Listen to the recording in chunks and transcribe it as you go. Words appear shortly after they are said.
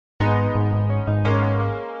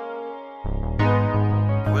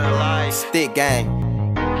StikGang.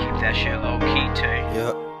 Keep that shit low key, Tay.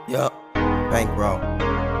 Yup. Bankroll.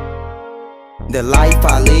 The life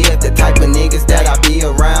I live, the type of niggas that I be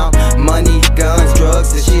around. Money, guns,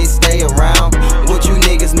 drugs, the shit stay around. What you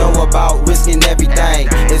niggas know about risking everything?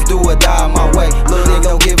 It's do or die my way, little nigga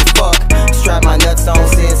don't give a fuck. Strap my nuts on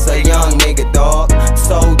since a young nigga, dog.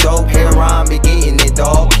 So dope, heroin, be getting it,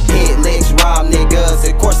 dog. Hit licks, rob niggas,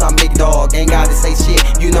 of course I'm big dog. Ain't gotta say shit,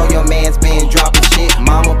 you know your man's been dropping shit.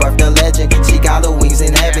 Mama birthed a legend, she got her wings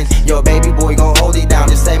in heaven. Your baby boy gon' hold it down,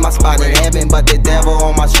 just say my spot in heaven. But the devil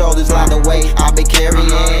on my shoulders lie the way I've been carrying.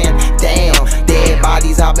 Damn, dead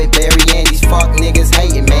bodies I've been burying. These fuck niggas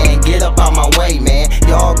hating, man. Get up out my way, man.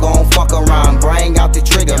 Y'all gon' fuck around, bring out the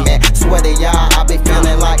trigger, man. Swear to y'all, I been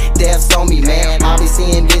feeling like death's on me, man. I been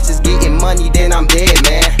seeing bitches getting money, then I'm dead,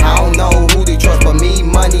 man. I don't know who to trust but me,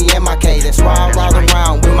 money, and my K. That's why I ride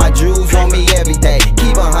around with my jewels on me every day.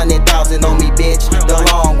 Keep 100,000 on me, bitch, the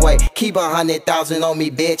long way. Keep 100,000 on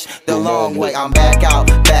me, bitch, the long way. I'm back out,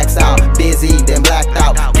 backs out, busy, then blacked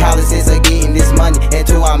out. Calluses are getting this money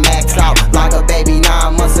until I max out. Like a baby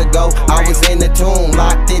 9 months ago, I was in the tomb,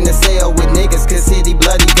 locked in the cell with niggas, cause city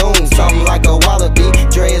bloody goons. Something like a wallaby,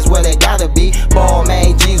 Dre is where they gotta be. Ball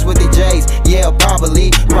man, G's with the J's, yeah, probably.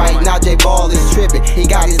 Right now, J Ball is tripping, he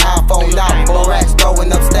got his iPhone out. Borax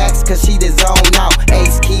throwing up stacks, cause she the zone out.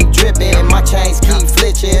 Ace keep dripping, my chains keep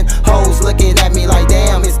flitching. Hoes looking at me like,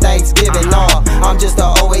 damn, it's Thanksgiving. Nah, I'm just a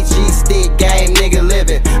OHG StikGang nigga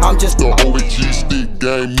living. I'm just a OHG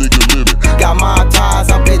StikGang nigga living. Got my ties,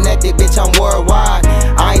 I'm connected, bitch, I'm worldwide.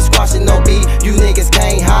 I ain't squashing no beat, you niggas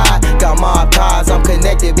can't hide. Got my ties, I'm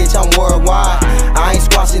connected, bitch, I'm worldwide. I ain't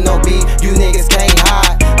squashing no beat, you niggas can't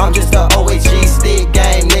hide. I'm just a OHG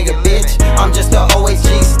StikGang nigga, bitch. I'm just a OHG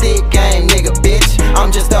StikGang nigga, bitch.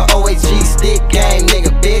 I'm just a OHG StikGang nigga,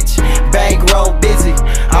 bitch. Bankroll Bizzy,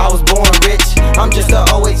 I was born rich. I'm just a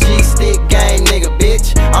OHG StikGang nigga,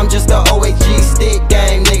 bitch. I'm just a OHG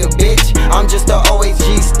StikGang nigga, bitch. I'm just a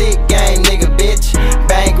OHG StikGang nigga, bitch.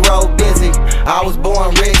 Bankroll Bizzy, I was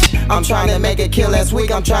born rich. I'm trying to make it kill last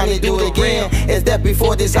week, I'm trying to do it again. It's that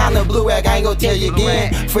before designer blue rag, I ain't gon' tell you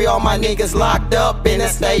again. Free all my niggas locked up in a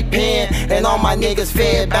state pen, and all my niggas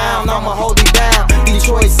fed bound, I'ma hold it down.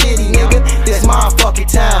 Detroit City, nigga, this my fucking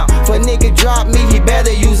town. For nigga drop me, he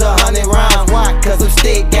better use 100 rounds. Why? Cause I'm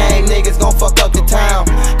StikGang niggas gon' fuck up the town.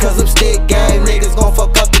 Cause I'm StikGang niggas gon'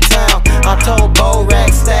 fuck up the town. I told Bo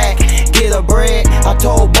Rack Stack, get a bread. I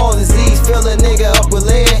told Boyz, fill a nigga up with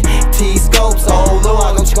lead. T-scopes, oh Lord,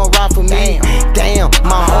 I know she gon' ride for me.